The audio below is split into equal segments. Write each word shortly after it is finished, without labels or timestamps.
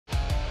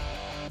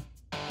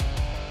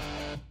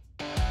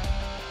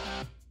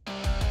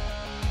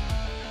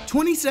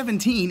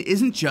2017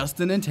 isn't just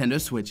the Nintendo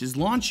Switch's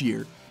launch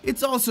year,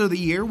 it's also the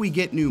year we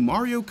get new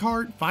Mario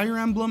Kart, Fire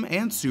Emblem,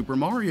 and Super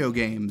Mario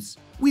games.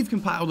 We've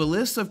compiled a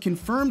list of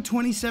confirmed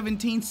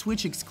 2017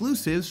 Switch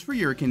exclusives for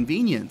your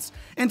convenience,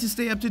 and to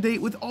stay up to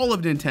date with all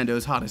of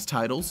Nintendo's hottest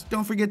titles,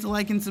 don't forget to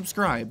like and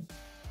subscribe.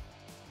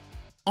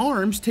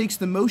 ARMS takes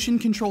the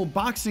motion-controlled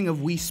boxing of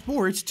Wii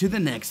Sports to the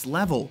next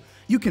level.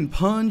 You can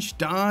punch,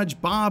 dodge,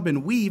 bob,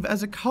 and weave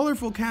as a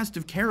colorful cast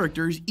of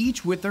characters,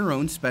 each with their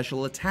own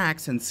special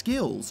attacks and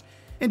skills.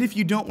 And if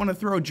you don't want to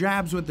throw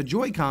jabs with the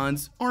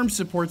Joy-Cons, ARMS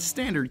supports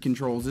standard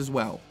controls as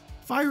well.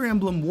 Fire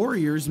Emblem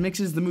Warriors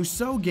mixes the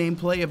Musou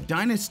gameplay of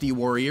Dynasty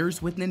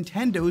Warriors with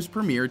Nintendo's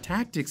premier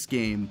tactics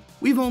game.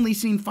 We've only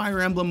seen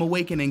Fire Emblem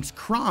Awakening's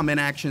Chrom in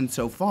action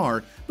so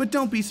far, but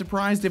don't be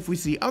surprised if we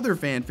see other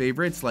fan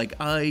favorites like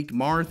Ike,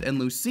 Marth, and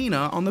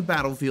Lucina on the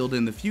battlefield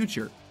in the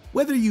future.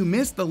 Whether you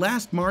missed the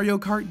last Mario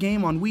Kart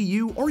game on Wii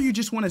U or you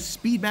just want to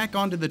speed back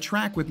onto the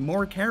track with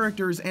more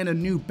characters and a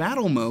new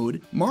battle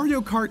mode,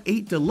 Mario Kart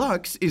 8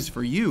 Deluxe is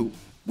for you.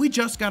 We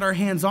just got our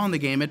hands on the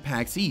game at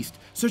PAX East,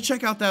 so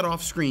check out that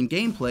off-screen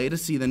gameplay to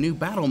see the new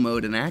battle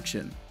mode in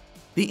action.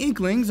 The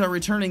Inklings are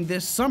returning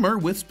this summer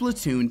with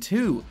Splatoon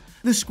 2.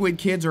 The Squid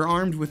Kids are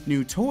armed with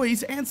new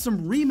toys and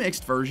some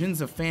remixed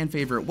versions of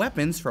fan-favorite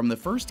weapons from the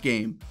first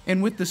game.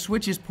 And with the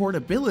Switch's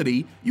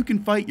portability, you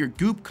can fight your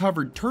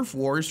goop-covered turf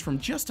wars from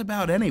just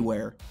about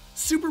anywhere.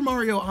 Super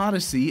Mario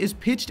Odyssey is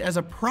pitched as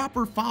a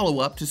proper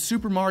follow-up to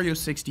Super Mario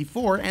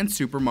 64 and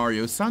Super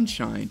Mario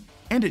Sunshine,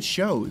 and it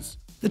shows.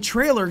 The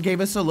trailer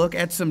gave us a look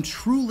at some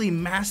truly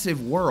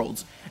massive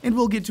worlds, and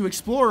we'll get to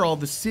explore all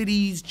the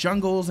cities,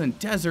 jungles, and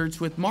deserts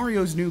with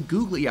Mario's new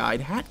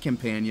googly-eyed hat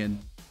companion.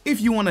 If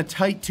you want a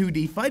tight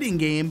 2D fighting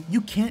game,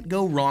 you can't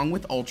go wrong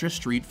with Ultra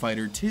Street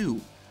Fighter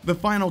 2. The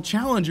Final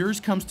Challengers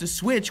comes to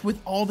Switch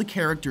with all the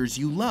characters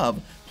you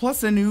love,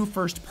 plus a new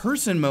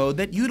first-person mode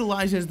that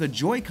utilizes the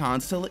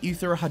Joy-Cons to let you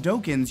throw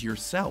Hadokens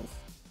yourself.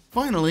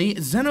 Finally,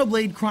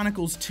 Xenoblade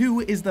Chronicles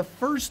 2 is the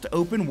first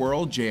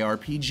open-world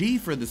JRPG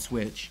for the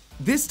Switch.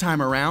 This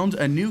time around,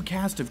 a new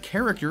cast of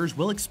characters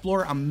will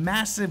explore a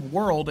massive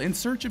world in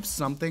search of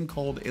something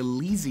called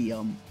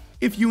Elysium.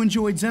 If you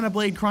enjoyed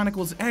Xenoblade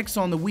Chronicles X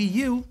on the Wii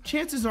U,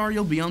 chances are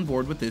you'll be on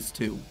board with this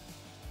too.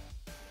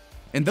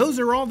 And those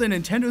are all the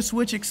Nintendo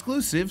Switch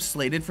exclusives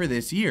slated for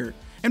this year,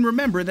 and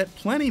remember that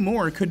plenty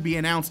more could be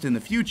announced in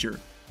the future.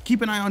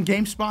 Keep an eye on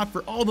GameSpot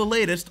for all the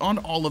latest on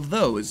all of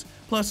those,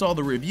 plus all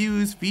the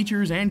reviews,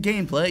 features, and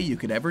gameplay you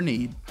could ever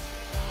need.